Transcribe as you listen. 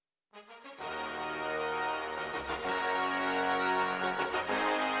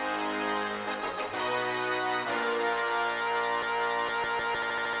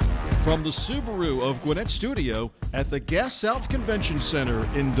From the Subaru of Gwinnett Studio at the Gas South Convention Center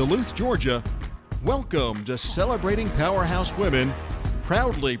in Duluth, Georgia, welcome to Celebrating Powerhouse Women,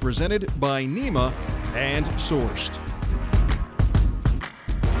 proudly presented by NEMA and Sourced.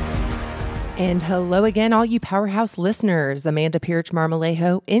 And hello again, all you Powerhouse listeners. Amanda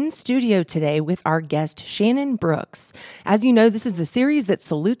Pirich-Marmolejo in studio today with our guest, Shannon Brooks. As you know, this is the series that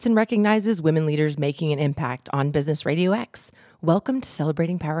salutes and recognizes women leaders making an impact on Business RadioX. Welcome to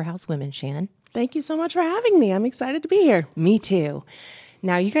Celebrating Powerhouse Women, Shannon. Thank you so much for having me. I'm excited to be here. Me too.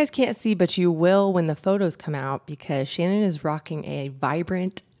 Now, you guys can't see, but you will when the photos come out because Shannon is rocking a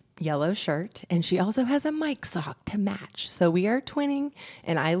vibrant yellow shirt, and she also has a mic sock to match. So we are twinning,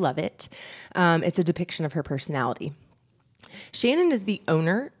 and I love it. It's a depiction of her personality. Shannon is the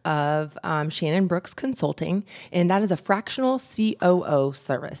owner of Shannon Brooks Consulting, and that is a fractional COO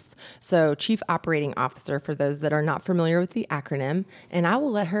service. So Chief Operating Officer for those that are not familiar with the acronym, and I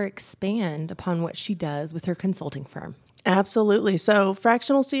will let her expand upon what she does with her consulting firm. Absolutely. So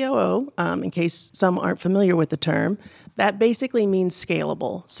fractional COO, in case some aren't familiar with the term, that basically means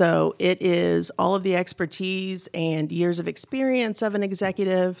scalable. So it is all of the expertise and years of experience of an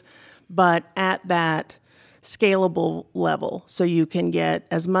executive, but at that scalable level. So you can get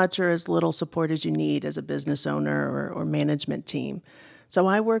as much or as little support as you need as a business owner or management team. So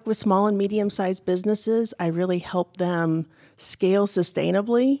I work with small and medium-sized businesses. I really help them scale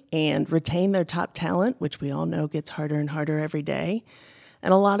sustainably and retain their top talent, which we all know gets harder and harder every day.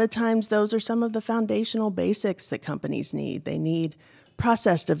 And a lot of times those are some of the foundational basics that companies need. They need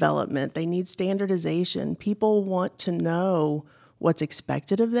process development. They need standardization. People want to know what's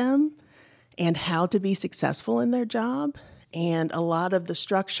expected of them and how to be successful in their job. And a lot of the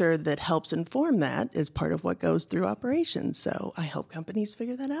structure that helps inform that is part of what goes through operations. So I help companies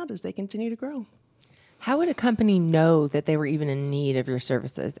figure that out as they continue to grow. How would a company know that they were even in need of your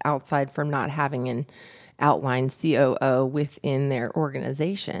services outside from not having an outlined COO within their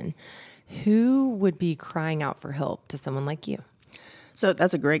organization? Who would be crying out for help to someone like you? So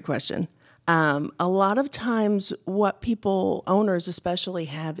that's a great question. A lot of times what people, owners especially,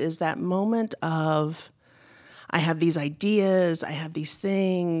 have is that moment of, I have these ideas, I have these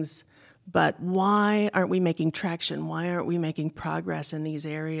things, but why aren't we making traction? Why aren't we making progress in these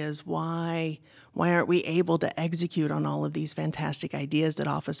areas? Why aren't we able to execute on all of these fantastic ideas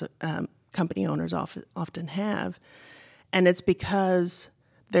that company owners often have? And it's because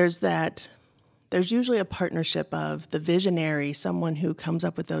there's usually a partnership of the visionary, someone who comes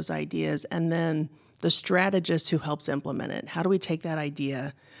up with those ideas, and then the strategist who helps implement it. How do we take that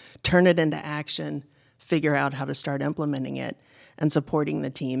idea, turn it into action, figure out how to start implementing it, and supporting the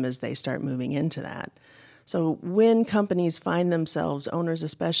team as they start moving into that? So when companies find themselves, owners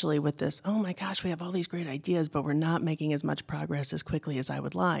especially, with this, oh my gosh, we have all these great ideas, but we're not making as much progress as quickly as I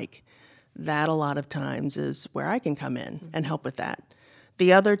would like, that a lot of times is where I can come in and help with that.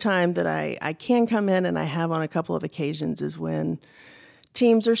 The other time that I can come in, and I have on a couple of occasions, is when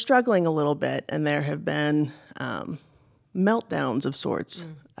teams are struggling a little bit and there have been meltdowns of sorts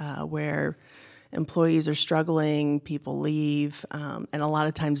where employees are struggling, people leave, and a lot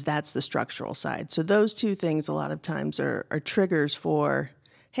of times that's the structural side. So those two things a lot of times are triggers for,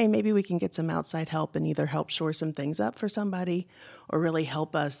 hey, maybe we can get some outside help and either help shore some things up for somebody or really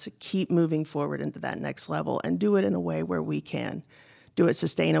help us keep moving forward into that next level and do it in a way where we can do it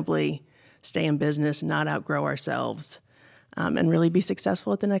sustainably, stay in business, not outgrow ourselves, and really be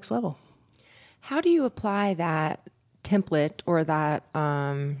successful at the next level. How do you apply that template or that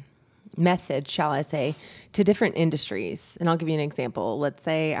method, shall I say, to different industries? And I'll give you an example. Let's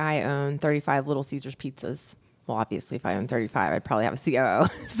say I own 35 Little Caesars pizzas. Well, obviously, if I own 35, I'd probably have a COO,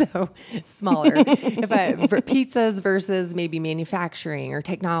 so smaller. For pizzas versus maybe manufacturing or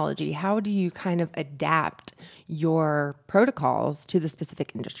technology, how do you kind of adapt your protocols to the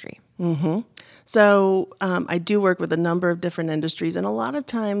specific industry? Mm-hmm. So I do work with a number of different industries, and a lot of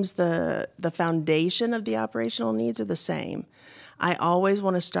times the foundation of the operational needs are the same. I always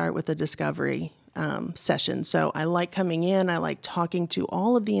want to start with a discovery session. So I like coming in, I like talking to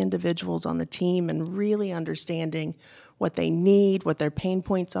all of the individuals on the team and really understanding what they need, what their pain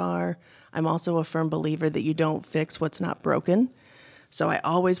points are. I'm also a firm believer that you don't fix what's not broken. So I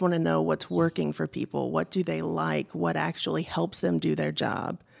always want to know what's working for people, what do they like, what actually helps them do their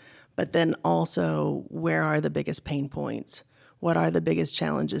job. But then also, where are the biggest pain points? What are the biggest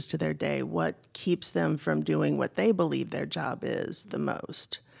challenges to their day? What keeps them from doing what they believe their job is the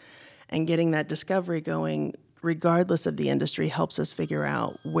most? And getting that discovery going, regardless of the industry, helps us figure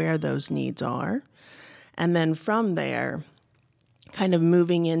out where those needs are. And then from there, kind of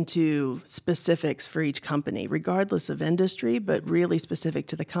moving into specifics for each company, regardless of industry, but really specific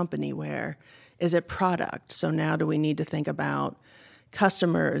to the company. Where is it product? So now do we need to think about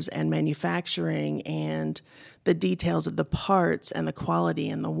customers and manufacturing and the details of the parts and the quality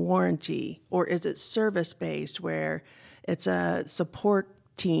and the warranty? Or is it service-based, where it's a support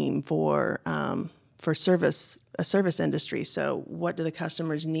team for service, a service industry? So what do the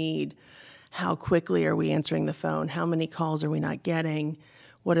customers need? How quickly are we answering the phone? How many calls are we not getting?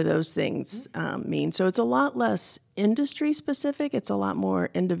 What do those things mean? So it's a lot less industry specific. It's a lot more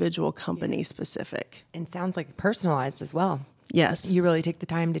individual company specific. And sounds like personalized as well. Yes. You really take the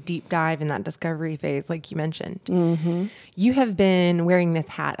time to deep dive in that discovery phase, like you mentioned. Mm-hmm. You have been wearing this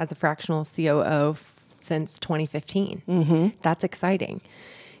hat as a fractional COO since 2015. Mm-hmm. That's exciting.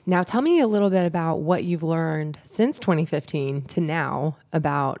 Now, tell me a little bit about what you've learned since 2015 to now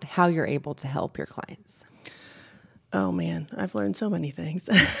about how you're able to help your clients. Oh, man, I've learned so many things.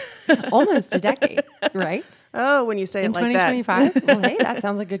 Almost a decade, right? Oh, when you say it like that. In 2025? Well, hey, that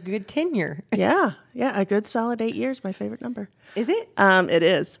sounds like a good tenure. Yeah, a good solid 8 years, my favorite number. Is it? It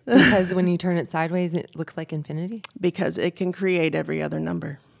is. Because when you turn it sideways, it looks like infinity? Because it can create every other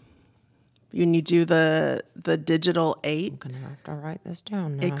number. When you do the digital 8, I'm going to have to write this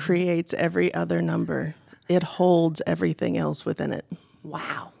down now. It creates every other number. It holds everything else within it.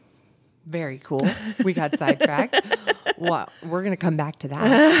 Wow. Very cool. We got sidetracked. Well, we're going to come back to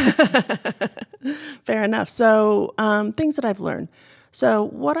that. Fair enough. So things that I've learned. So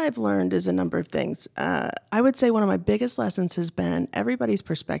what I've learned is a number of things. I would say one of my biggest lessons has been everybody's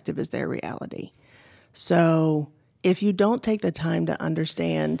perspective is their reality. So if you don't take the time to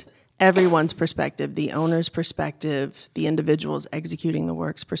understand everyone's perspective, the owner's perspective, the individuals executing the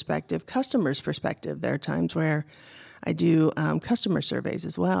work's perspective, customer's perspective. There are times where I do customer surveys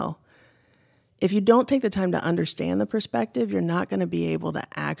as well. If you don't take the time to understand the perspective, you're not going to be able to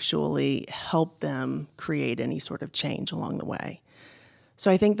actually help them create any sort of change along the way. So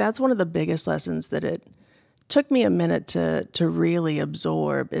I think that's one of the biggest lessons that it took me a minute to really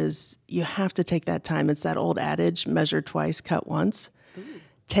absorb is you have to take that time. It's that old adage, measure twice, cut once.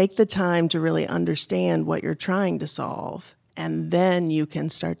 Take the time to really understand what you're trying to solve, and then you can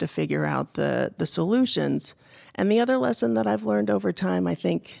start to figure out the solutions. And the other lesson that I've learned over time, I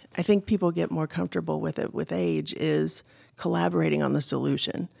think people get more comfortable with it with age, is collaborating on the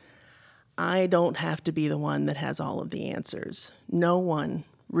solution. I don't have to be the one that has all of the answers. No one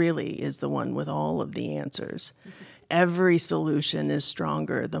really is the one with all of the answers. Mm-hmm. Every solution is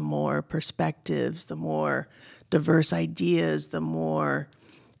stronger the more perspectives, the more diverse ideas, the more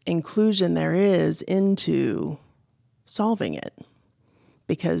inclusion there is into solving it,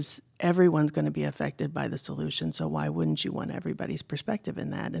 because everyone's going to be affected by the solution. So why wouldn't you want everybody's perspective in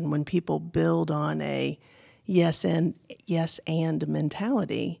that? And when people build on a yes and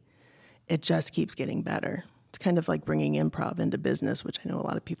mentality, it just keeps getting better. It's kind of like bringing improv into business, which I know a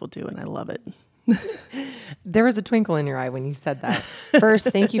lot of people do, and I love it. There was a twinkle in your eye when you said that. First,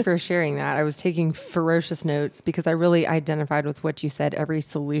 thank you for sharing that. I was taking ferocious notes because I really identified with what you said. Every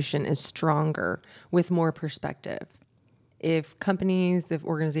solution is stronger with more perspective. If companies, if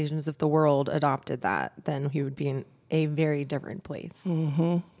organizations, if the world adopted that, then we would be in a very different place.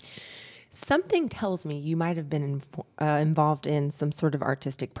 Mm-hmm. Something tells me you might have been involved in some sort of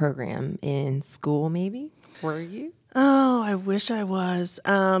artistic program in school, maybe? Were you? Oh, I wish I was.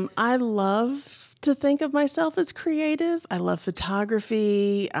 I love to think of myself as creative. I love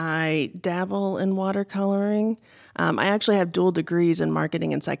photography. I dabble in watercoloring. I actually have dual degrees in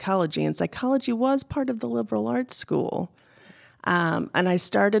marketing and psychology was part of the liberal arts school. And I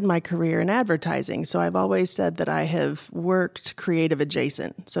started my career in advertising, so I've always said that I have worked creative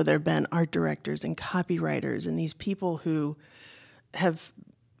adjacent. So there have been art directors and copywriters and these people who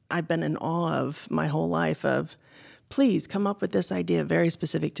I've been in awe of my whole life of, please come up with this idea very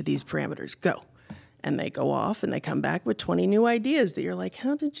specific to these parameters, go. And they go off and they come back with 20 new ideas that you're like,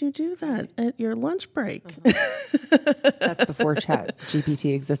 how did you do that at your lunch break? That's before Chat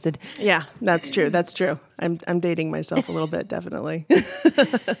GPT existed. Yeah, that's true. I'm dating myself a little bit, definitely.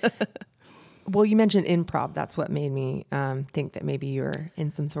 Well, you mentioned improv. That's what made me think that maybe you were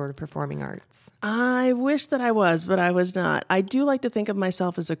in some sort of performing arts. I wish that I was, but I was not. I do like to think of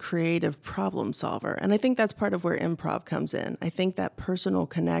myself as a creative problem solver, and I think that's part of where improv comes in. I think that personal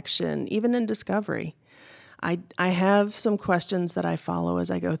connection, even in discovery. I have some questions that I follow as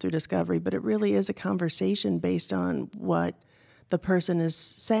I go through discovery, but it really is a conversation based on what the person is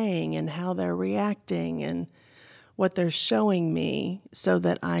saying and how they're reacting and what they're showing me so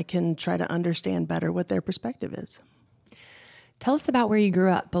that I can try to understand better what their perspective is. Tell us about where you grew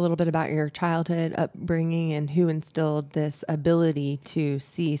up, a little bit about your childhood upbringing and who instilled this ability to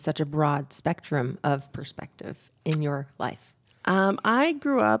see such a broad spectrum of perspective in your life. I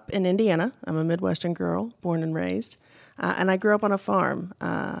grew up in Indiana. I'm a Midwestern girl, born and raised. And I grew up on a farm.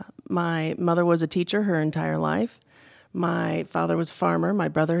 My mother was a teacher her entire life. My father was a farmer. My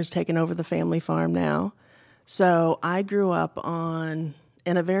brother has taken over the family farm now. So I grew up in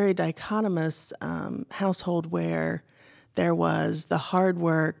a very dichotomous household where there was the hard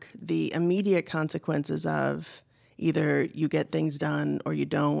work, the immediate consequences of either you get things done or you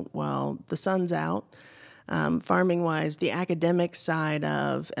don't while the sun's out. Farming-wise, the academic side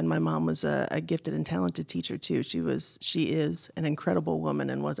of, and my mom was a gifted and talented teacher too. She is an incredible woman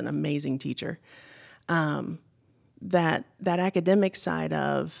and was an amazing teacher. That academic side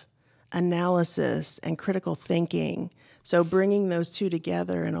of analysis and critical thinking. So bringing those two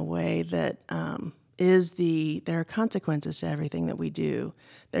together in a way that there are consequences to everything that we do.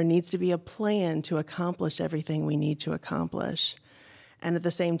 There needs to be a plan to accomplish everything we need to accomplish. And at the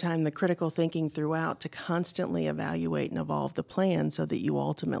same time, the critical thinking throughout to constantly evaluate and evolve the plan so that you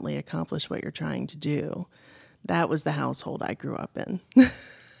ultimately accomplish what you're trying to do. That was the household I grew up in.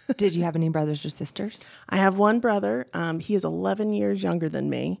 Did you have any brothers or sisters? I have one brother. He is 11 years younger than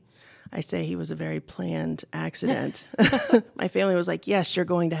me. I say he was a very planned accident. My family was like, yes, you're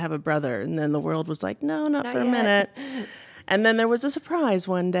going to have a brother. And then the world was like, no, not for a minute. And then there was a surprise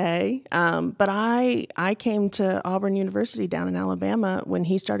one day. But I came to Auburn University down in Alabama when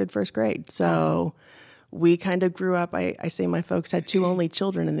he started first grade. So we kind of grew up. I say my folks had two only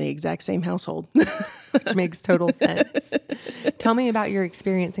children in the exact same household. Which makes total sense. Tell me about your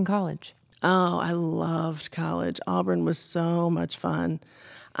experience in college. Oh, I loved college. Auburn was so much fun.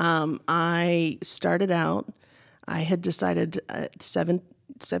 I started out, I had decided at 7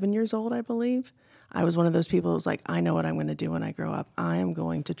 years old, I believe. I was one of those people who was like, I know what I'm going to do when I grow up. I am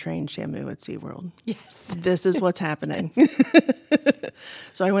going to train Shamu at SeaWorld. Yes. This is what's happening.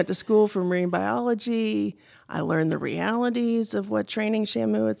 So I went to school for marine biology. I learned the realities of what training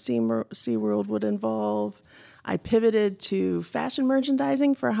Shamu at SeaWorld would involve. I pivoted to fashion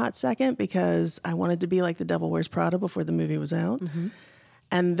merchandising for a hot second because I wanted to be like the Devil Wears Prada before the movie was out. Mm-hmm.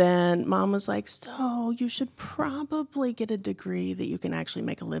 And then Mom was like, so you should probably get a degree that you can actually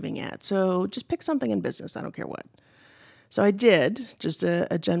make a living at. So just pick something in business. I don't care what. So I did, just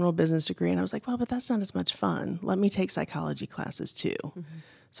a general business degree. And I was like, well, but that's not as much fun. Let me take psychology classes too. Mm-hmm.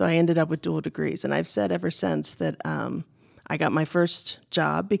 So I ended up with dual degrees. And I've said ever since that I got my first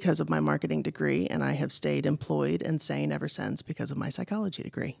job because of my marketing degree. And I have stayed employed and sane ever since because of my psychology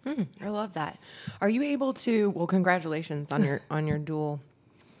degree. I love that. Are you able to, well, congratulations on your dual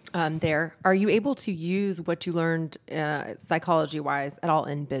there. Are you able to use what you learned psychology-wise at all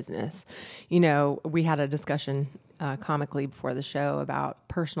in business? You know, we had a discussion comically before the show about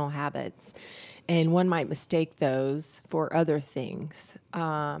personal habits, and one might mistake those for other things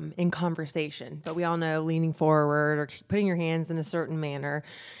in conversation. But we all know leaning forward or putting your hands in a certain manner.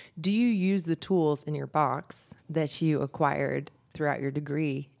 Do you use the tools in your box that you acquired throughout your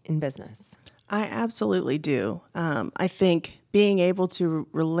degree in business? I absolutely do. I think being able to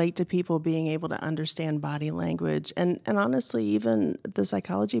relate to people, being able to understand body language, and honestly, even the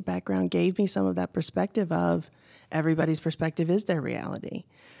psychology background gave me some of that perspective of everybody's perspective is their reality.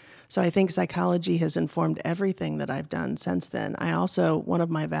 So I think psychology has informed everything that I've done since then. I also, one of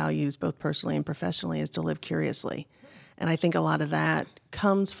my values, both personally and professionally, is to live curiously. And I think a lot of that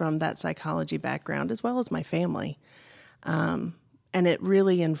comes from that psychology background as well as my family. And it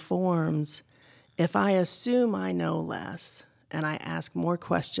really informs. If I assume I know less and I ask more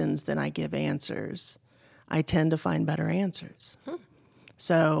questions than I give answers, I tend to find better answers.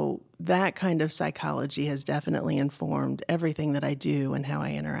 So that kind of psychology has definitely informed everything that I do and how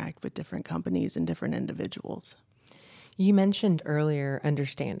I interact with different companies and different individuals. You mentioned earlier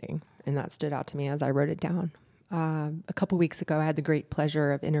understanding, and that stood out to me as I wrote it down. A couple weeks ago, I had the great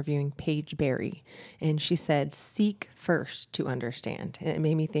pleasure of interviewing Paige Berry, and she said, seek first to understand. And it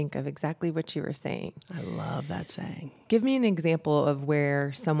made me think of exactly what you were saying. I love that saying. Give me an example of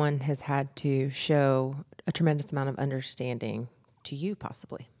where someone has had to show a tremendous amount of understanding to you,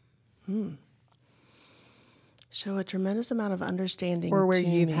 possibly. Show a tremendous amount of understanding or where to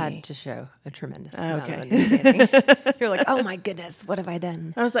you've me. had to show a tremendous amount of understanding. You're like, oh my goodness, what have I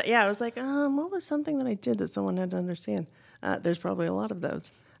done? I was like, what was something that I did that someone had to understand? There's probably a lot of those.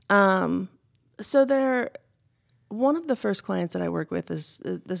 One of the first clients that I worked with this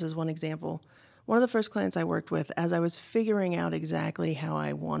is one example. One of the first clients I worked with, as I was figuring out exactly how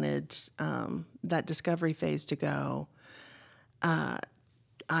I wanted that discovery phase to go,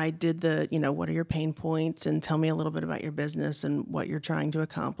 I did the, what are your pain points, and tell me a little bit about your business and what you're trying to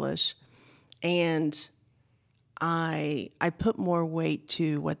accomplish. And I put more weight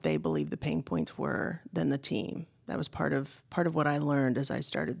to what they believed the pain points were than the team. That was part of what I learned as I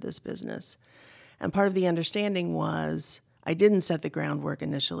started this business. And part of the understanding was I didn't set the groundwork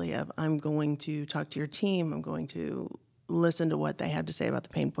initially of I'm going to talk to your team, I'm going to listen to what they have to say about the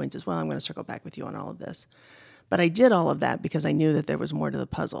pain points as well, I'm going to circle back with you on all of this. But I did all of that because I knew that there was more to the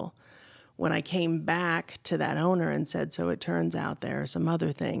puzzle. When I came back to that owner and said, so it turns out there are some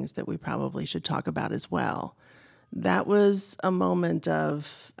other things that we probably should talk about as well, that was a moment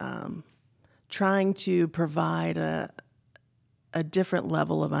of trying to provide a different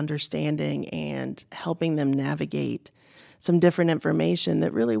level of understanding and helping them navigate some different information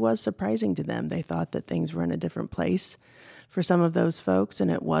that really was surprising to them. They thought that things were in a different place for some of those folks,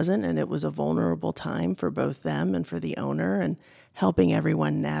 and it wasn't, and it was a vulnerable time for both them and for the owner, and helping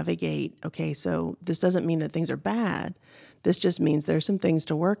everyone navigate, okay, so this doesn't mean that things are bad. This just means there's some things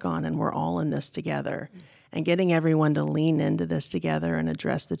to work on, and we're all in this together. And getting everyone to lean into this together and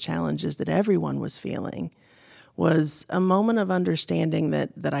address the challenges that everyone was feeling was a moment of understanding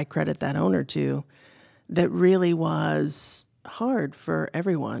that I credit that owner to, that really was hard for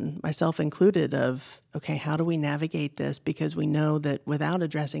everyone, myself included, of, okay, how do we navigate this? Because we know that without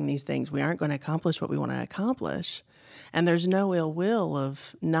addressing these things, we aren't going to accomplish what we want to accomplish. And there's no ill will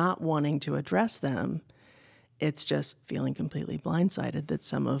of not wanting to address them. It's just feeling completely blindsided that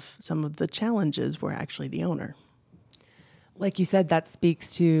some of the challenges were actually the owner. Like you said, that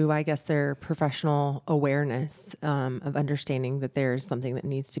speaks to, I guess, their professional awareness of understanding that there's something that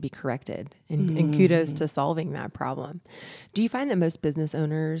needs to be corrected, and kudos to solving that problem. Do you find that most business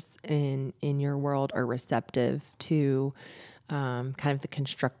owners in your world are receptive to kind of the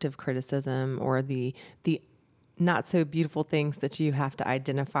constructive criticism or the not so beautiful things that you have to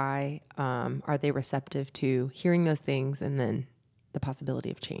identify? Are they receptive to hearing those things and then the possibility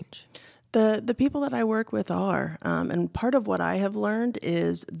of change? The people that I work with are, and part of what I have learned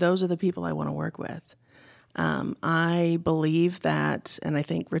is those are the people I want to work with. I believe that, and I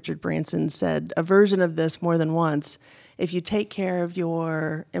think Richard Branson said a version of this more than once, if you take care of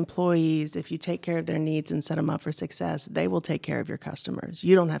your employees, if you take care of their needs and set them up for success, they will take care of your customers.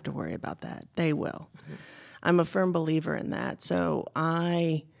 You don't have to worry about that. They will. Mm-hmm. I'm a firm believer in that. So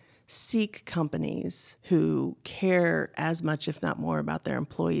I seek companies who care as much, if not more, about their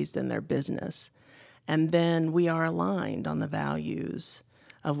employees than their business. And then we are aligned on the values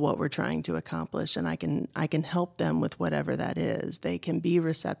of what we're trying to accomplish, and I can help them with whatever that is. They can be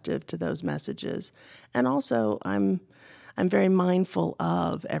receptive to those messages. And also I'm very mindful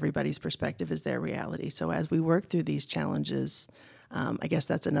of everybody's perspective is their reality. So as we work through these challenges, I guess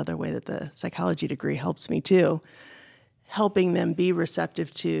that's another way that the psychology degree helps me too, helping them be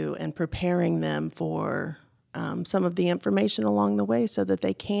receptive to and preparing them for some of the information along the way so that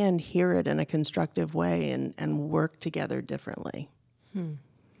they can hear it in a constructive way and work together differently.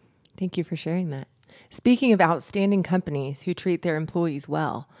 Thank you for sharing that. Speaking of outstanding companies who treat their employees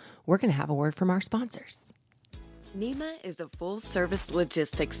well, we're going to have a word from our sponsors. NEMA is a full-service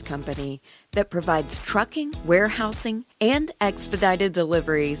logistics company that provides trucking, warehousing, and expedited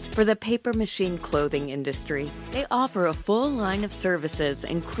deliveries for the paper machine clothing industry. They offer a full line of services,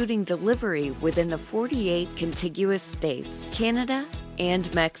 including delivery within the 48 contiguous states, Canada,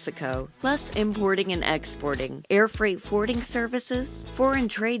 and Mexico, plus importing and exporting, air freight forwarding services, foreign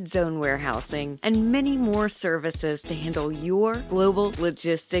trade zone warehousing, and many more services to handle your global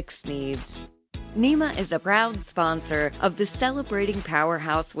logistics needs. NEMA is a proud sponsor of the Celebrating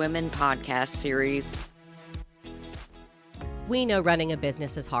Powerhouse Women podcast series. We know running a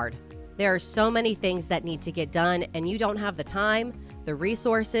business is hard. There are so many things that need to get done, and you don't have the time, the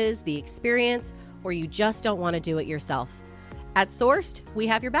resources, the experience, or you just don't want to do it yourself. At Sourced, we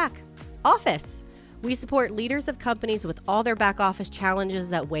have your back. Office. We support leaders of companies with all their back office challenges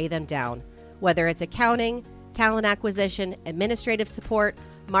that weigh them down. Whether it's accounting, talent acquisition, administrative support,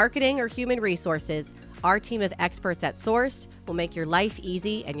 marketing, or human resources, our team of experts at Sourced will make your life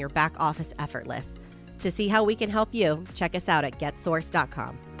easy and your back office effortless. To see how we can help you, check us out at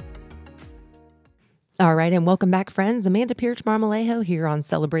getsourced.com. All right, and welcome back, friends. Amanda Pierce-Marmolejo here on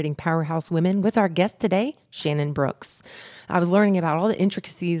Celebrating Powerhouse Women with our guest today, Shannon Brooks. I was learning about all the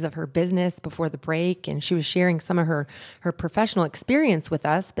intricacies of her business before the break, and she was sharing some of her professional experience with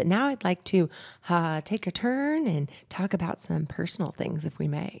us. But now I'd like to take a turn and talk about some personal things, if we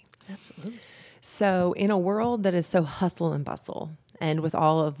may. Absolutely. So in a world that is so hustle and bustle, and with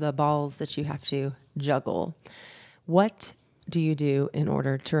all of the balls that you have to juggle, what do you do in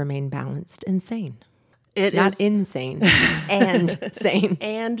order to remain balanced and sane? It Not is insane, and sane.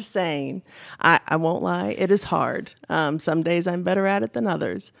 and sane. I won't lie, it is hard. Some days I'm better at it than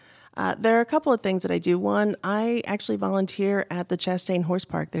others. There are a couple of things that I do. One, I actually volunteer at the Chastain Horse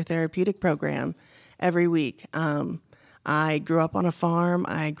Park, their therapeutic program, every week. I grew up on a farm.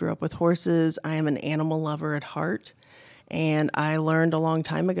 I grew up with horses. I am an animal lover at heart. And I learned a long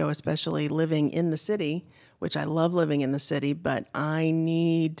time ago, especially living in the city, which I love living in the city, but I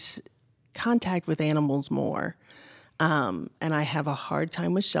need contact with animals more. And I have a hard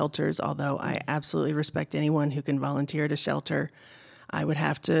time with shelters, although I absolutely respect anyone who can volunteer at a shelter. I would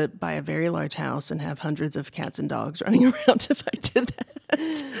have to buy a very large house and have hundreds of cats and dogs running around if I did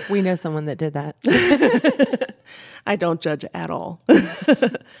that. We know someone that did that. I don't judge at all.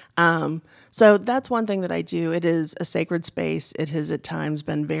 So that's one thing that I do. It is a sacred space. It has at times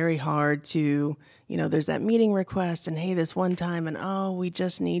been very hard to, there's that meeting request and, hey, this one time, and, oh, we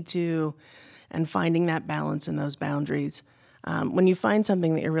just need to, and finding that balance and those boundaries. When you find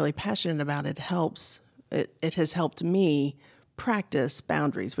something that you're really passionate about, it helps. It has helped me practice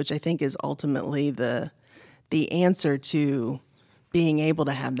boundaries, which I think is ultimately the answer to being able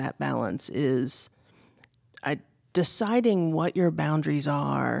to have that balance is deciding what your boundaries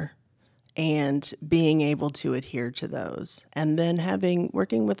are and being able to adhere to those. And then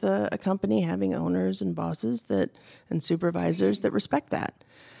working with a company, having owners and bosses and supervisors that respect that.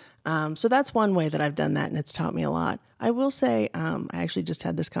 So that's one way that I've done that, and it's taught me a lot. I will say, I actually just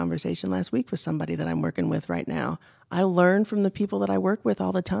had this conversation last week with somebody that I'm working with right now. I learn from the people that I work with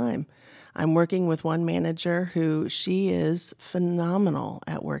all the time. I'm working with one manager who she is phenomenal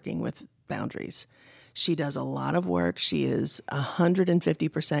at working with boundaries. She does a lot of work. She is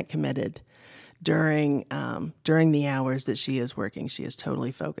 150% committed during the hours that she is working. She is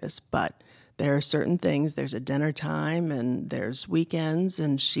totally focused, but there are certain things. There's a dinner time and there's weekends,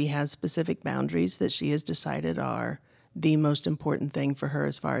 and she has specific boundaries that she has decided are the most important thing for her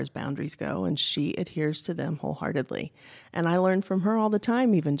as far as boundaries go, and she adheres to them wholeheartedly. And I learn from her all the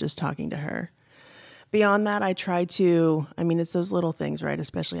time, even just talking to her. Beyond that, I try to, it's those little things, right?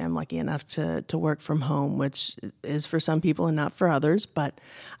 Especially I'm lucky enough to work from home, which is for some people and not for others, but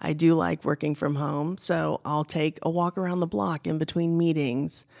I do like working from home. So I'll take a walk around the block in between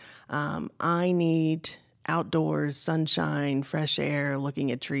meetings. I need outdoors, sunshine, fresh air, looking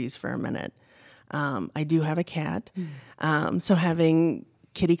at trees for a minute. I do have a cat, so having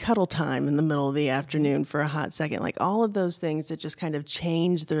kitty cuddle time in the middle of the afternoon for a hot second, like all of those things that just kind of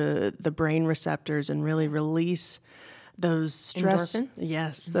change the brain receptors and really release those stress. Endorphins?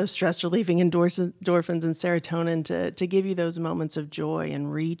 Yes, those stress relieving endorphins and serotonin to give you those moments of joy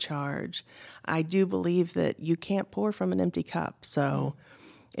and recharge. I do believe that you can't pour from an empty cup. So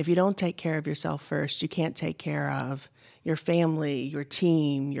if you don't take care of yourself first, you can't take care of your family, your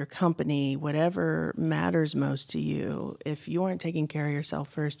team, your company, whatever matters most to you. If you aren't taking care of yourself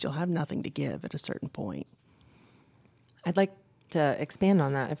first, you'll have nothing to give at a certain point. I'd like to expand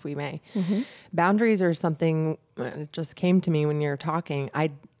on that, if we may. Mm-hmm. Boundaries are something that just came to me when you're talking. I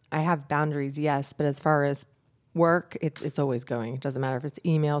have boundaries, yes, but as far as work, it's always going. It doesn't matter if it's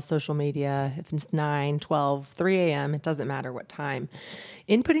email, social media, if it's 9, 12, 3 a.m., it doesn't matter what time.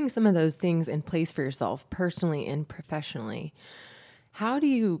 In putting some of those things in place for yourself, personally and professionally, how do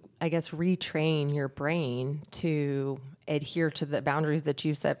you, retrain your brain to adhere to the boundaries that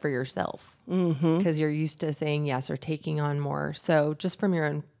you set for yourself? Because you're used to saying yes or taking on more. So just from your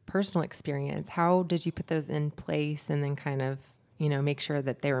own personal experience, how did you put those in place and then kind of, make sure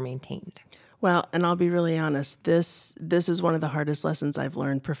that they were maintained? Well, and I'll be really honest, this is one of the hardest lessons I've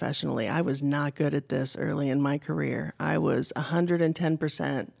learned professionally. I was not good at this early in my career. I was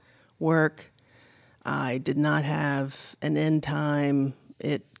 110% work. I did not have an end time.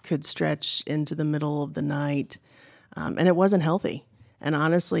 It could stretch into the middle of the night, and it wasn't healthy. And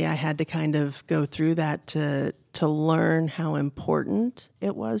honestly, I had to kind of go through that to learn how important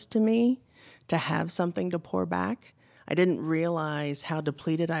it was to me to have something to pour back. I didn't realize how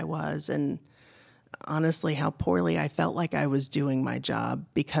depleted I was, and honestly, how poorly I felt like I was doing my job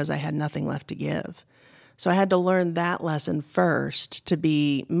because I had nothing left to give. So I had to learn that lesson first to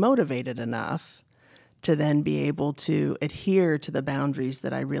be motivated enough to then be able to adhere to the boundaries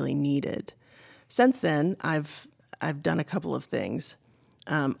that I really needed. Since then, I've done a couple of things.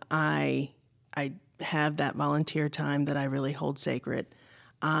 I have that volunteer time that I really hold sacred.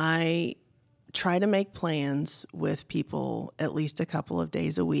 I try to make plans with people at least a couple of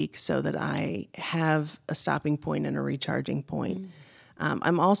days a week so that I have a stopping point and a recharging point.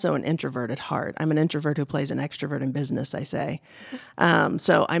 I'm also an introvert at heart. I'm an introvert who plays an extrovert in business, I say.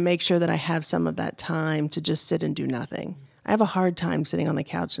 So I make sure that I have some of that time to just sit and do nothing. I have a hard time sitting on the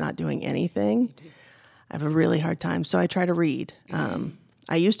couch not doing anything. I have a really hard time. So I try to read.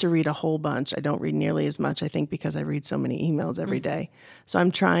 I used to read a whole bunch. I don't read nearly as much, I think, because I read so many emails every day. So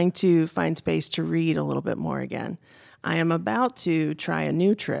I'm trying to find space to read a little bit more again. I am about to try a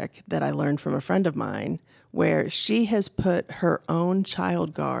new trick that I learned from a friend of mine, where she has put her own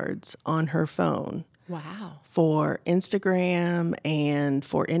child guards on her phone. Wow. For Instagram and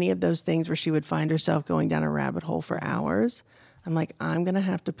for any of those things where she would find herself going down a rabbit hole for hours. I'm like, I'm going to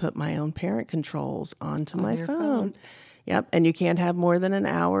have to put my own parent controls onto my phone. Yep. And you can't have more than an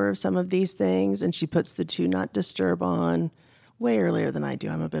hour of some of these things. And she puts the do not disturb on way earlier than I do.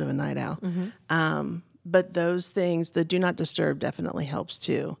 I'm a bit of a night owl. But those things, the do not disturb definitely helps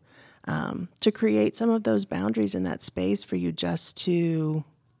too. To create some of those boundaries in that space for you just to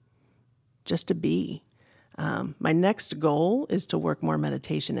be. My next goal is to work more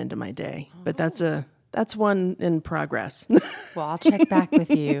meditation into my day, but that's one in progress. Well, I'll check back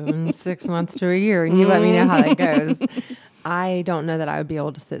with you in 6 months to a year, and you let me know how that goes. I don't know that I would be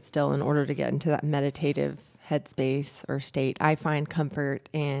able to sit still in order to get into that meditative headspace or state. I find comfort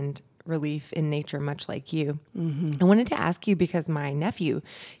and relief in nature, much like you. I wanted to ask you because my nephew,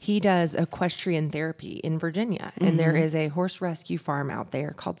 he does equestrian therapy in Virginia, and there is a horse rescue farm out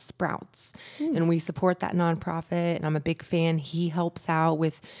there called Sprouts, and we support that nonprofit, and I'm a big fan. He helps out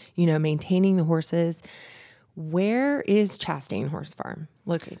with, maintaining the horses. Where is Chastain Horse Farm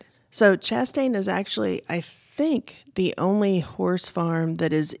located? So Chastain is actually, I think, the only horse farm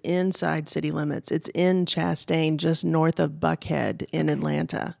that is inside city limits. It's in Chastain, just north of Buckhead in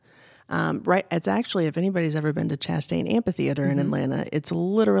Atlanta. Right, it's actually, if anybody's ever been to Chastain Amphitheater in Atlanta, it's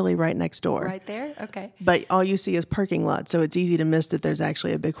literally right next door. Right there? Okay. But all you see is parking lot, so it's easy to miss that there's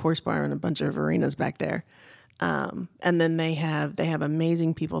actually a big horse barn and a bunch of arenas back there. And then they have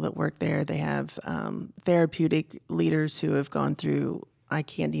amazing people that work there. They have therapeutic leaders who have gone through, I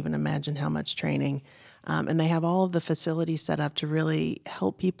can't even imagine how much training. And they have all of the facilities set up to really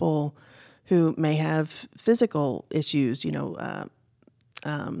help people who may have physical issues,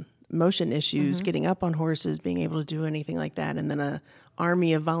 motion issues, getting up on horses, being able to do anything like that. And then a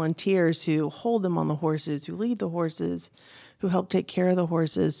army of volunteers who hold them on the horses, who lead the horses, who help take care of the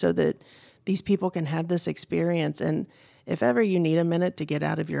horses so that these people can have this experience. And if ever you need a minute to get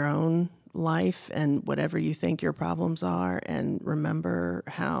out of your own life and whatever you think your problems are and remember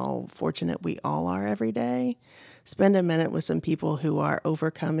how fortunate we all are every day, spend a minute with some people who are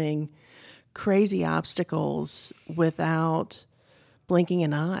overcoming crazy obstacles without blinking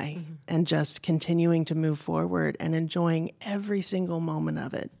an eye and just continuing to move forward and enjoying every single moment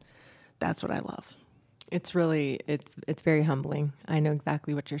of it. That's what I love. It's really, it's very humbling. I know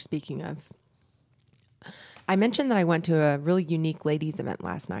exactly what you're speaking of. I mentioned that I went to a really unique ladies event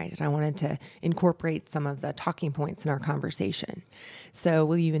last night, and I wanted to incorporate some of the talking points in our conversation. So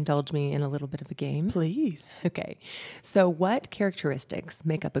will you indulge me in a little bit of a game? Please. Okay. So what characteristics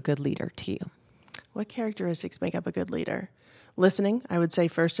make up a good leader to you? What characteristics make up a good leader? Listening, I would say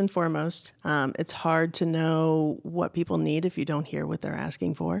first and foremost. It's hard to know what people need if you don't hear what they're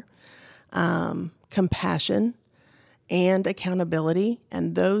asking for. Compassion and accountability,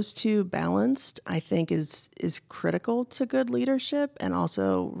 and those two balanced, I think, is critical to good leadership, and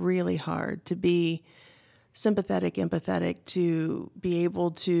also really hard to be sympathetic, empathetic, to be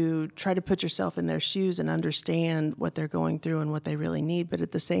able to try to put yourself in their shoes and understand what they're going through and what they really need, but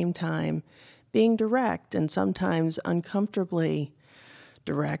at the same time, being direct and sometimes uncomfortably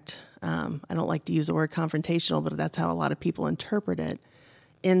direct. I don't like to use the word confrontational, but that's how a lot of people interpret it,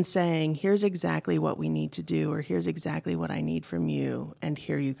 in saying, here's exactly what we need to do, or here's exactly what I need from you, and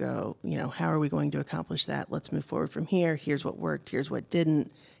here you go. How are we going to accomplish that? Let's move forward from here. Here's what worked. Here's what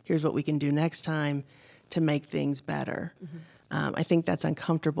didn't. Here's what we can do next time to make things better. I think that's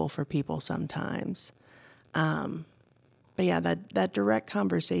uncomfortable for people sometimes. But yeah, that direct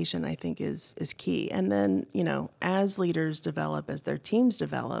conversation, I think, is key. And then, as leaders develop, as their teams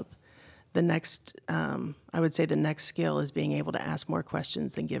develop, the next skill is being able to ask more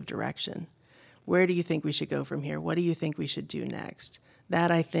questions than give direction. Where do you think we should go from here? What do you think we should do next? That,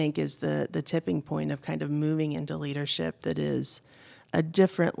 I think, is the tipping point of kind of moving into leadership that is a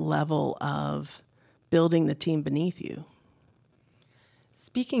different level of building the team beneath you.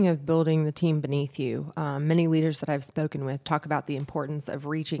 Speaking of building the team beneath you, many leaders that I've spoken with talk about the importance of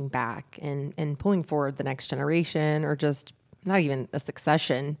reaching back and pulling forward the next generation, or just not even a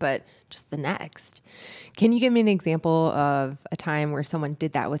succession, but just the next. Can you give me an example of a time where someone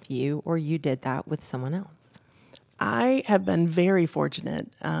did that with you, or you did that with someone else? I have been very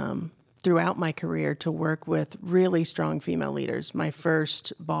fortunate throughout my career to work with really strong female leaders. My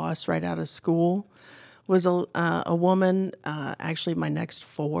first boss right out of school was a woman. Actually, my next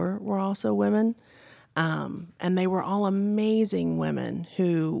 4 were also women. And they were all amazing women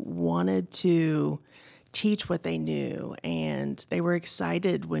who wanted to teach what they knew, and they were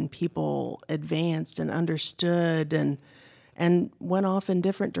excited when people advanced and understood and went off in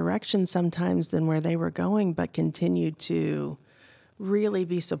different directions sometimes than where they were going, but continued to really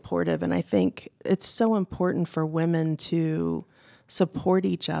be supportive. And I think it's so important for women to support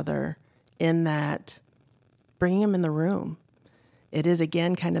each other in that, bringing them in the room. It is,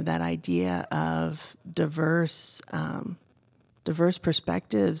 again, kind of that idea of diverse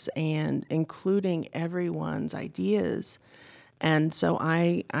perspectives and including everyone's ideas. And so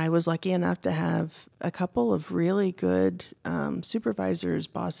I was lucky enough to have a couple of really good supervisors,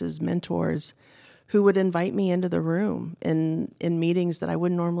 bosses, mentors who would invite me into the room in meetings that I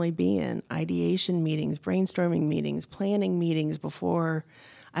wouldn't normally be in, ideation meetings, brainstorming meetings, planning meetings before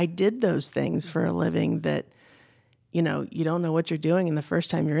I did those things for a living that, you know, you don't know what you're doing. And the first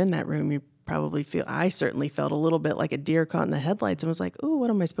time you're in that room, you probably I certainly felt a little bit like a deer caught in the headlights and was like, oh, what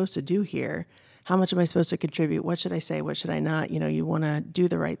am I supposed to do here? How much am I supposed to contribute? What should I say? What should I not? You know, you want to do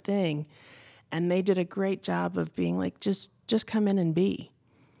the right thing. And they did a great job of being like, just come in and be.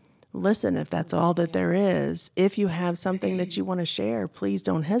 Listen, if that's all that there is. If you have something that you want to share, please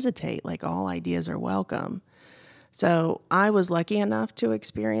don't hesitate. Like, all ideas are welcome. So I was lucky enough to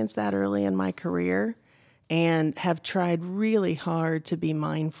experience that early in my career and have tried really hard to be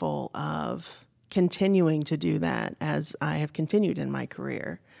mindful of continuing to do that as I have continued in my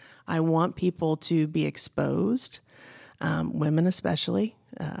career. I want people to be exposed, women especially.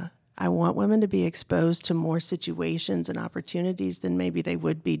 I want women to be exposed to more situations and opportunities than maybe they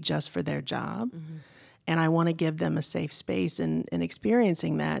would be just for their job. Mm-hmm. And I want to give them a safe space in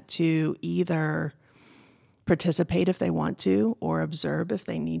experiencing that to either participate if they want to, or observe if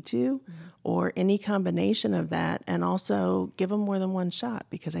they need to, mm-hmm. or any combination of that, and also give them more than one shot,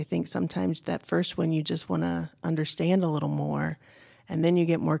 because I think sometimes that first one you just want to understand a little more, and then you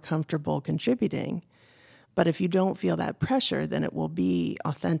get more comfortable contributing. But if you don't feel that pressure, then it will be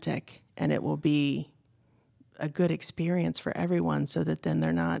authentic and it will be a good experience for everyone, so that then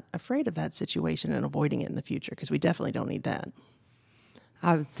they're not afraid of that situation and avoiding it in the future, because we definitely don't need that.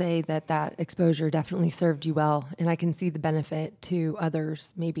 I would say that exposure definitely served you well, and I can see the benefit to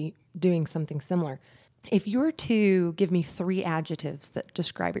others maybe doing something similar. If you were to give me 3 adjectives that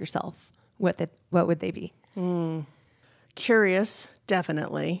describe yourself, what would they be? Curious,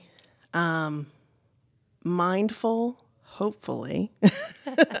 definitely. Mindful, hopefully.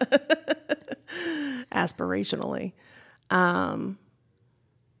 Aspirationally. And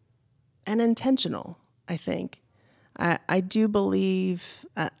intentional, I think. I do believe,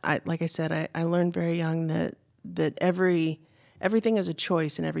 like I said, I learned very young that everything is a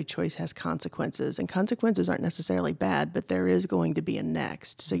choice, and every choice has consequences. And consequences aren't necessarily bad, but there is going to be a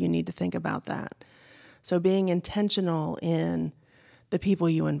next. So you need to think about that. So being intentional in the people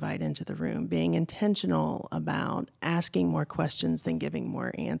you invite into the room, being intentional about asking more questions than giving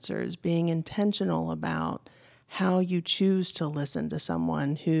more answers, being intentional about how you choose to listen to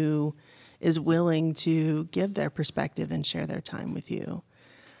someone who is willing to give their perspective and share their time with you.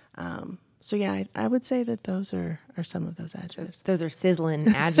 So yeah, I would say that those are some of those adjectives. Those are sizzling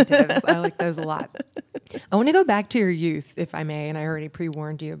adjectives. I like those a lot. I want to go back to your youth, if I may, and I already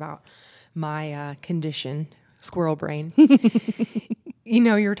pre-warned you about my condition, squirrel brain. You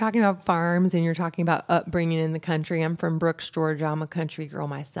know, you were talking about farms and you're talking about upbringing in the country. I'm from Brooks, Georgia. I'm a country girl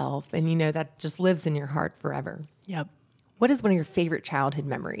myself. And, you know, that just lives in your heart forever. Yep. What is one of your favorite childhood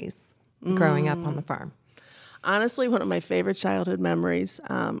memories growing up on the farm? Honestly, one of my favorite childhood memories,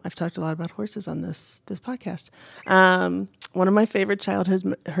 I've talked a lot about horses on this podcast. One of my favorite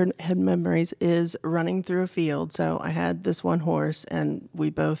childhood memories is running through a field. So I had this one horse, and we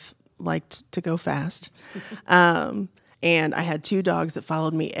both liked to go fast. And I had 2 dogs that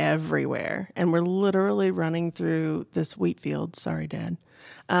followed me everywhere. And we're literally running through this wheat field. Sorry, Dad.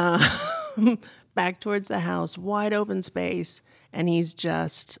 Back towards the house, wide open space. And he's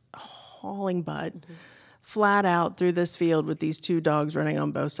just hauling butt flat out through this field with these 2 dogs running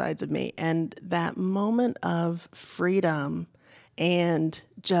on both sides of me. And that moment of freedom and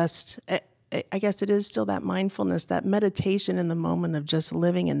just, I guess it is still that mindfulness, that meditation in the moment of just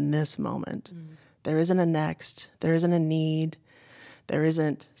living in this moment. There isn't a next. There isn't a need. There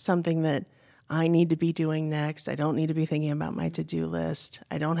isn't something that I need to be doing next. I don't need to be thinking about my to-do list.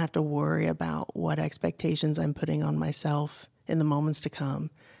 I don't have to worry about what expectations I'm putting on myself in the moments to come.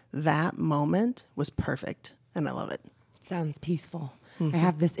 That moment was perfect, and I love it. Sounds peaceful. I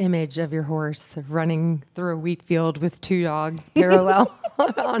have this image of your horse running through a wheat field with 2 dogs parallel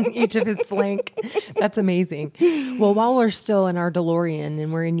on each of his flank. That's amazing. Well, while we're still in our DeLorean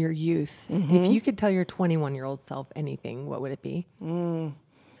and we're in your youth, if you could tell your 21-year-old self anything, what would it be?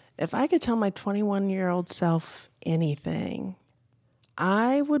 If I could tell my 21-year-old self anything,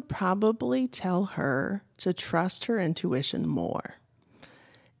 I would probably tell her to trust her intuition more.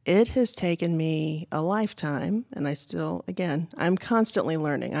 It has taken me a lifetime, and I'm constantly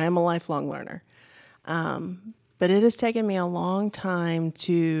learning. I am a lifelong learner. But it has taken me a long time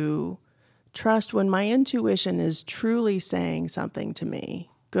to trust when my intuition is truly saying something to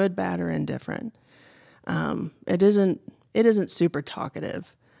me, good, bad, or indifferent. It isn't super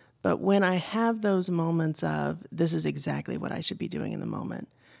talkative, but when I have those moments of, this is exactly what I should be doing in the moment,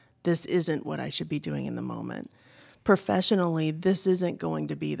 this isn't what I should be doing in the moment. Professionally, this isn't going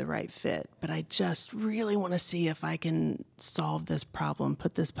to be the right fit, but I just really want to see if I can solve this problem,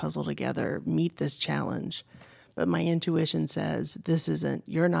 put this puzzle together, meet this challenge. But my intuition says,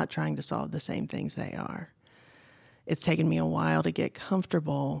 you're not trying to solve the same things they are. It's taken me a while to get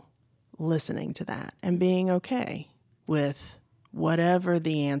comfortable listening to that and being okay with whatever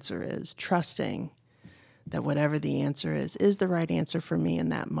the answer is, trusting that whatever the answer is the right answer for me in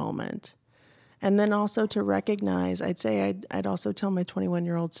that moment. And then also to recognize, I'd also tell my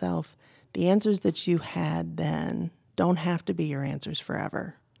 21-year-old self, the answers that you had then don't have to be your answers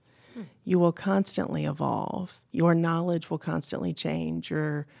forever. You will constantly evolve. Your knowledge will constantly change.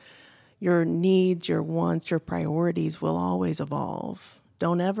 Your needs, your wants, your priorities will always evolve.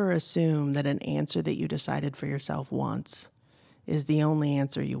 Don't ever assume that an answer that you decided for yourself once is the only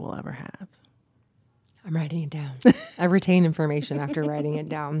answer you will ever have. I'm writing it down. I retain information after writing it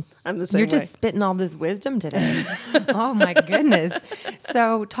down. I'm the same You're way. just spitting all this wisdom today. Oh my goodness.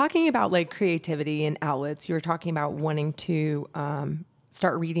 So talking about like creativity and outlets, you were talking about wanting to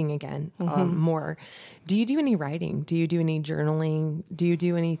start reading again more. Do you do any writing? Do you do any journaling? Do you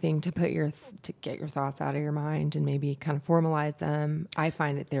do anything to put to get your thoughts out of your mind and maybe kind of formalize them? I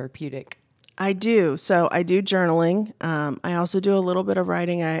find it therapeutic. I do. So I do journaling. I also do a little bit of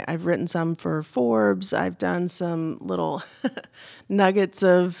writing. I've written some for Forbes. I've done some little nuggets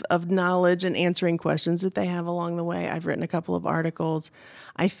of knowledge and answering questions that they have along the way. I've written a couple of articles.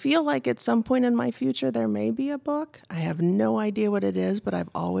 I feel like at some point in my future, there may be a book. I have no idea what it is, but I've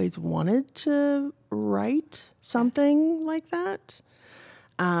always wanted to write something like that.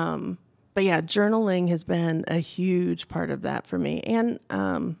 But yeah, journaling has been a huge part of that for me. And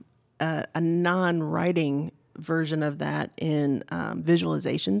a non-writing version of that in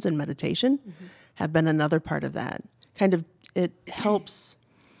visualizations and meditation have been another part of that. It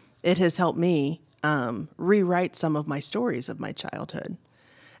has helped me rewrite some of my stories of my childhood.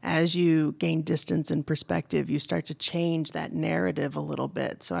 As you gain distance and perspective, you start to change that narrative a little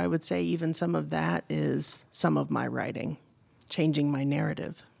bit. So I would say even some of that is some of my writing, changing my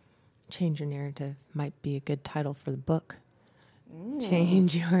narrative. Change your narrative might be a good title for the book.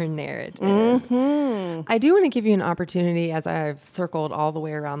 Change your narrative. I do want to give you an opportunity, as I've circled all the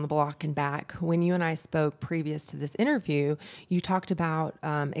way around the block and back. When you and I spoke previous to this interview, you talked about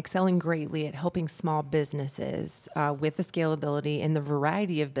excelling greatly at helping small businesses with the scalability and the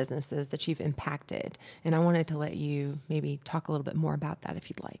variety of businesses that you've impacted. And I wanted to let you maybe talk a little bit more about that if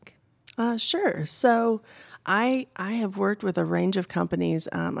you'd like. Sure. So I have worked with a range of companies.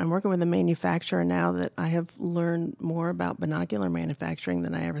 I'm working with a manufacturer now that I have learned more about binocular manufacturing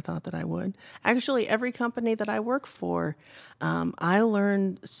than I ever thought that I would. Actually, every company that I work for, I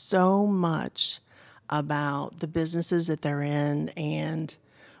learned so much about the businesses that they're in and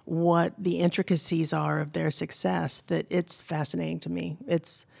what the intricacies are of their success that it's fascinating to me.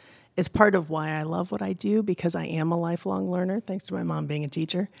 It's part of why I love what I do, because I am a lifelong learner, thanks to my mom being a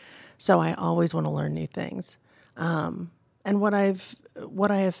teacher. So I always want to learn new things. And what I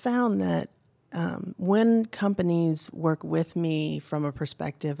have found that when companies work with me from a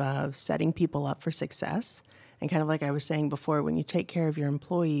perspective of setting people up for success, and kind of like I was saying before, when you take care of your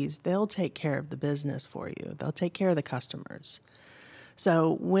employees, they'll take care of the business for you. They'll take care of the customers.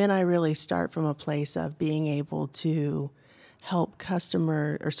 So when I really start from a place of being able to help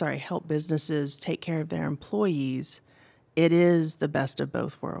businesses take care of their employees, it is the best of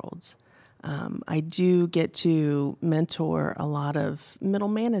both worlds. I do get to mentor a lot of middle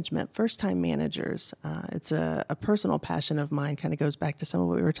management, first-time managers. It's a personal passion of mine, kind of goes back to some of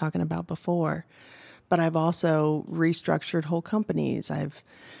what we were talking about before. But I've also restructured whole companies. I've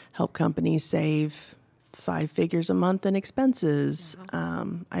helped companies save 5 figures a month in expenses.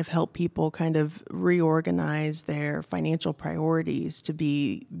 I've helped people kind of reorganize their financial priorities to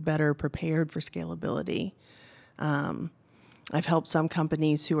be better prepared for scalability. I've helped some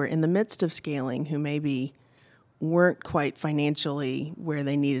companies who are in the midst of scaling who maybe weren't quite financially where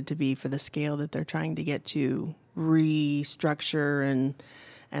they needed to be for the scale that they're trying to get to, restructure and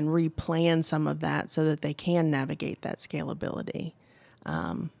replan some of that so that they can navigate that scalability.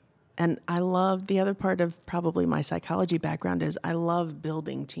 And I love, the other part of probably my psychology background is I love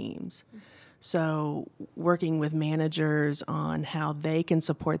building teams. So working with managers on how they can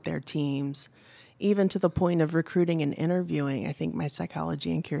support their teams, even to the point of recruiting and interviewing. I think my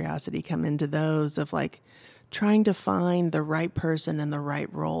psychology and curiosity come into those of like trying to find the right person and the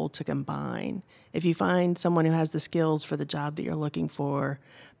right role to combine. If you find someone who has the skills for the job that you're looking for,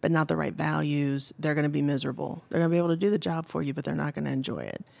 but not the right values, they're going to be miserable. They're going to be able to do the job for you, but they're not going to enjoy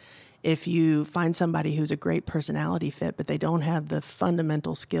it. If you find somebody who's a great personality fit, but they don't have the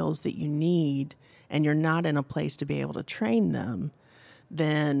fundamental skills that you need, and you're not in a place to be able to train them,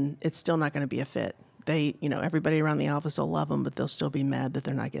 then it's still not going to be a fit. Everybody around the office will love them, but they'll still be mad that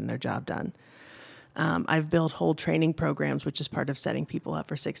they're not getting their job done. I've built whole training programs, which is part of setting people up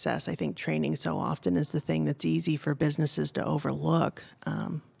for success. I think training so often is the thing that's easy for businesses to overlook,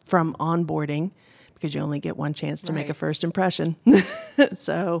 from onboarding, because you only get one chance to make a first impression.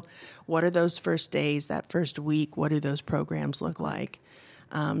 So what are those first days, that first week? What do those programs look like?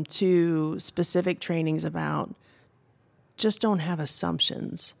 To specific trainings about just don't have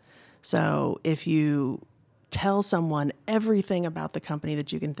assumptions. So if you tell someone everything about the company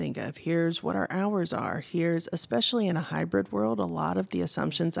that you can think of, here's what our hours are, here's, especially in a hybrid world, a lot of the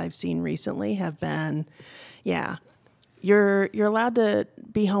assumptions I've seen recently have been, you're allowed to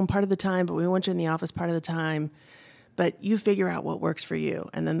be home part of the time, but we want you in the office part of the time, but you figure out what works for you.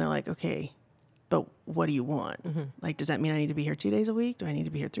 And then they're like, okay, but what do you want? Mm-hmm. Like, does that mean I need to be here 2 days a week? Do I need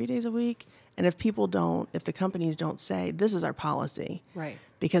to be here 3 days a week? And if the companies don't say, this is our policy, right,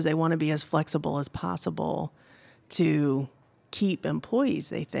 because they want to be as flexible as possible to keep employees,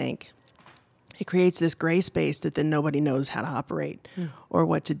 they think, it creates this gray space that then nobody knows how to operate or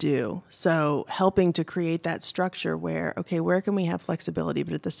what to do. So helping to create that structure where, okay, where can we have flexibility,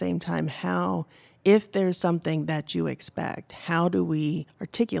 but at the same time, how, if there's something that you expect, how do we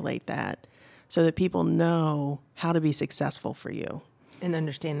articulate that so that people know how to be successful for you? And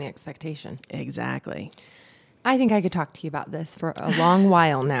understand the expectation. Exactly. I think I could talk to you about this for a long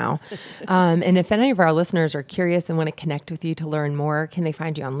while now. And if any of our listeners are curious and want to connect with you to learn more, can they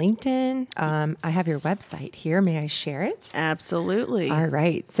find you on LinkedIn? I have your website here. May I share it? Absolutely. All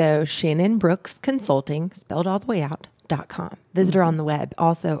right. So Shannon Brooks Consulting, spelled all the way out, .com. Visit her on the web,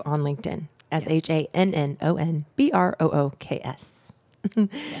 also on LinkedIn, ShannonBrooks. Yes.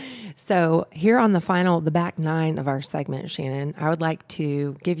 So here on the back nine of our segment, Shannon, I would like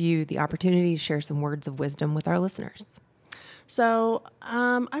to give you the opportunity to share some words of wisdom with our listeners. So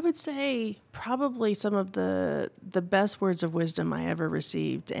I would say probably some of the best words of wisdom I ever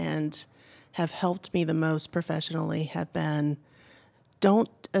received and have helped me the most professionally have been,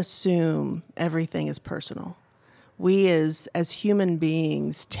 don't assume everything is personal. We as human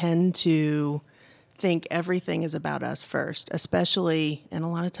beings tend to think everything is about us first, especially, and a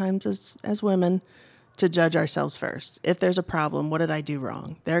lot of times as women, to judge ourselves first. If there's a problem, what did I do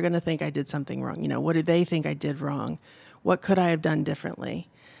wrong? They're going to think I did something wrong. What do they think I did wrong? What could I have done differently?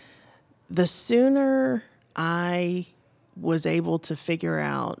 The sooner I was able to figure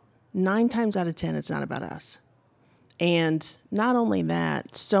out 9 times out of 10, it's not about us. And not only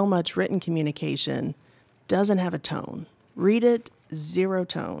that, so much written communication doesn't have a tone. Read it, 0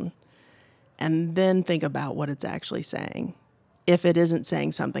 tone. And then think about what it's actually saying, if it isn't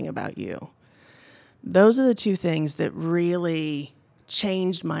saying something about you. Those are the 2 things that really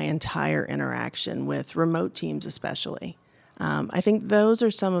changed my entire interaction with remote teams especially. I think those are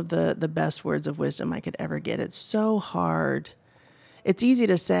some of the best words of wisdom I could ever get. It's so hard. It's easy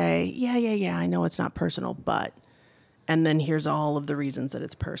to say, yeah, I know it's not personal, but, and then here's all of the reasons that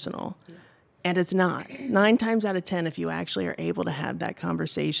it's personal. Yeah. And it's not. 9 times out of 10, if you actually are able to have that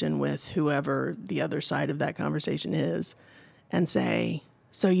conversation with whoever the other side of that conversation is and say,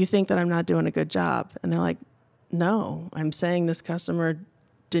 so you think that I'm not doing a good job? And they're like, no, I'm saying this customer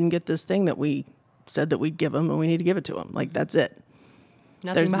didn't get this thing that we said that we'd give them and we need to give it to them. Like, that's it.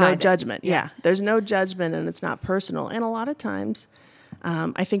 Nothing There's no judgment. Yeah. There's no judgment and it's not personal. And a lot of times,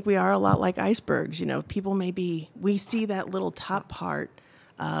 I think we are a lot like icebergs. People we see that little top part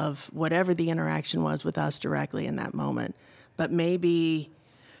of whatever the interaction was with us directly in that moment. But maybe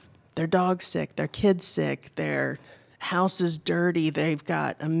their dog's sick, their kid's sick, their house is dirty, they've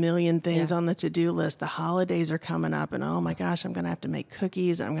got a million things on the to-do list, the holidays are coming up, and oh my gosh, I'm going to have to make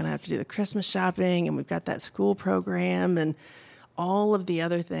cookies, I'm going to have to do the Christmas shopping, and we've got that school program, and all of the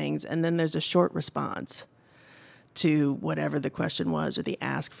other things. And then there's a short response to whatever the question was or the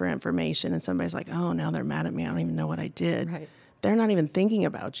ask for information, and somebody's like, oh, now they're mad at me. I don't even know what I did. Right. They're not even thinking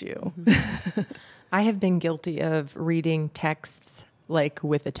about you. I have been guilty of reading texts like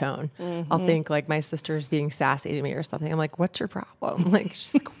with a tone. I'll think like my sister's being sassy to me or something. I'm like, what's your problem? Like,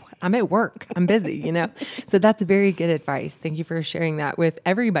 she's like, I'm at work. I'm busy, you know? So that's very good advice. Thank you for sharing that with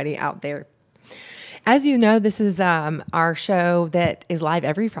everybody out there. As you know, this is our show that is live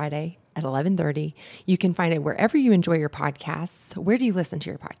every Friday at 11:30. You can find it wherever you enjoy your podcasts. Where do you listen to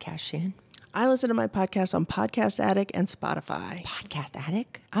your podcast, Shannon? I listen to my podcast on Podcast Addict and Spotify. Podcast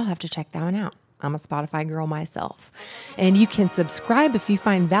Addict? I'll have to check that one out. I'm a Spotify girl myself. And you can subscribe if you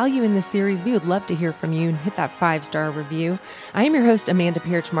find value in this series. We would love to hear from you and hit that 5-star review. I am your host, Amanda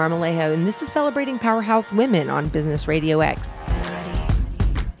Pierce Marmolejo, and this is Celebrating Powerhouse Women on Business RadioX.